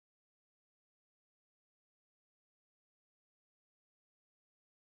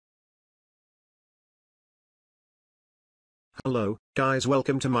Hello, guys,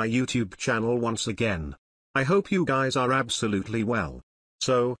 welcome to my YouTube channel once again. I hope you guys are absolutely well.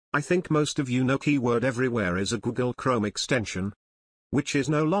 So, I think most of you know Keyword Everywhere is a Google Chrome extension, which is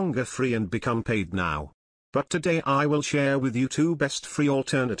no longer free and become paid now. But today I will share with you two best free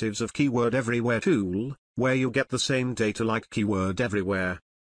alternatives of Keyword Everywhere tool, where you get the same data like Keyword Everywhere,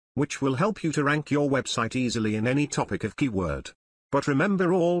 which will help you to rank your website easily in any topic of keyword. But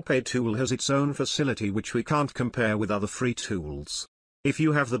remember, all paid tool has its own facility which we can't compare with other free tools. If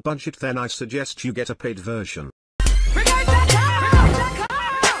you have the budget, then I suggest you get a paid version.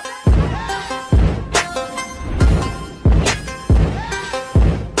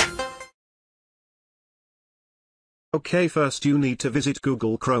 Okay, first you need to visit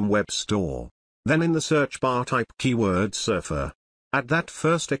Google Chrome Web Store. Then in the search bar type Keyword Surfer. Add that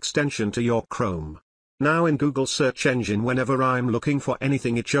first extension to your Chrome. Now in Google search engine, whenever I'm looking for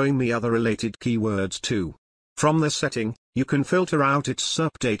anything, it's showing me other related keywords too. From this setting, you can filter out its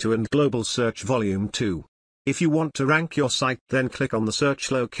SERP data and global search volume too. If you want to rank your site, then click on the search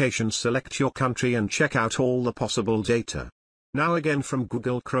location, select your country and check out all the possible data. Now again from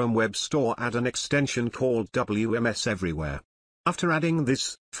Google Chrome Web Store, add an extension called WMS Everywhere. After adding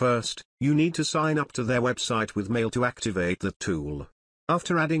this, first, you need to sign up to their website with mail to activate the tool.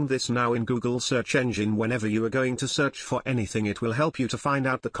 After adding this, now in Google search engine, whenever you are going to search for anything, it will help you to find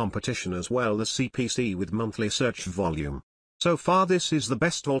out the competition as well as CPC with monthly search volume. So far this is the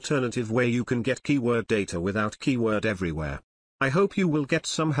best alternative where you can get keyword data without Keyword Everywhere. I hope you will get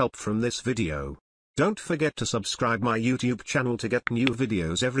some help from this video. Don't forget to subscribe my YouTube channel to get new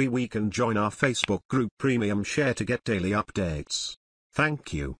videos every week and join our Facebook group Premium Share to get daily updates.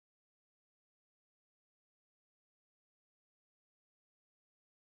 Thank you.